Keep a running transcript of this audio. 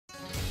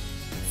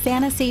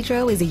San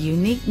Isidro is a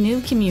unique new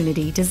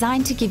community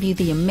designed to give you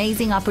the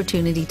amazing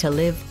opportunity to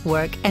live,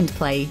 work, and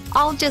play,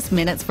 all just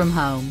minutes from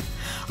home.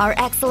 Our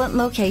excellent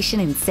location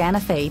in Santa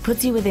Fe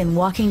puts you within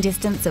walking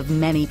distance of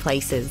many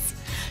places.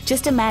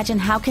 Just imagine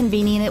how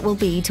convenient it will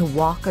be to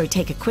walk or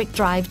take a quick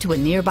drive to a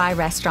nearby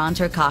restaurant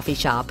or coffee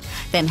shop,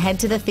 then head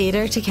to the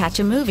theater to catch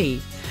a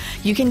movie.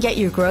 You can get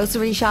your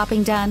grocery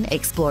shopping done,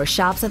 explore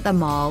shops at the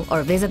mall,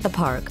 or visit the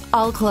park,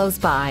 all close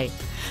by.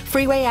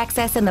 Freeway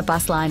access and the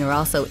bus line are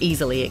also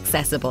easily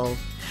accessible.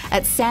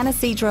 At San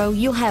Isidro,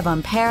 you'll have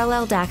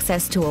unparalleled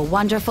access to a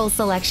wonderful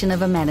selection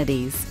of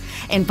amenities.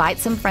 Invite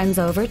some friends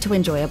over to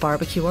enjoy a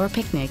barbecue or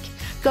picnic.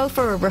 Go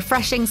for a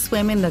refreshing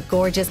swim in the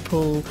gorgeous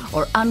pool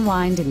or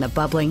unwind in the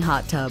bubbling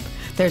hot tub.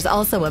 There's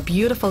also a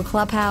beautiful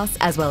clubhouse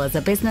as well as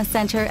a business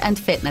center and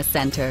fitness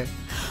center.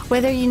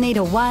 Whether you need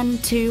a 1,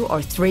 2, or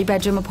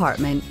 3-bedroom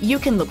apartment, you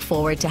can look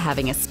forward to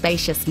having a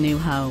spacious new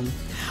home.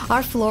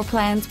 Our floor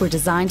plans were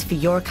designed for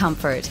your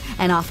comfort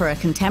and offer a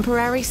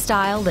contemporary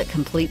style that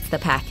completes the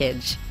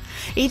package.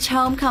 Each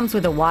home comes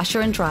with a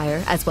washer and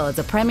dryer as well as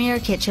a premier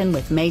kitchen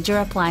with major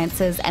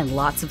appliances and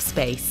lots of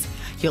space.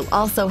 You'll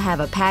also have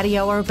a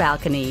patio or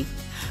balcony.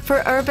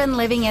 For urban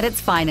living at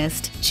its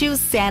finest, choose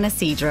San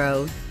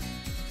Isidro.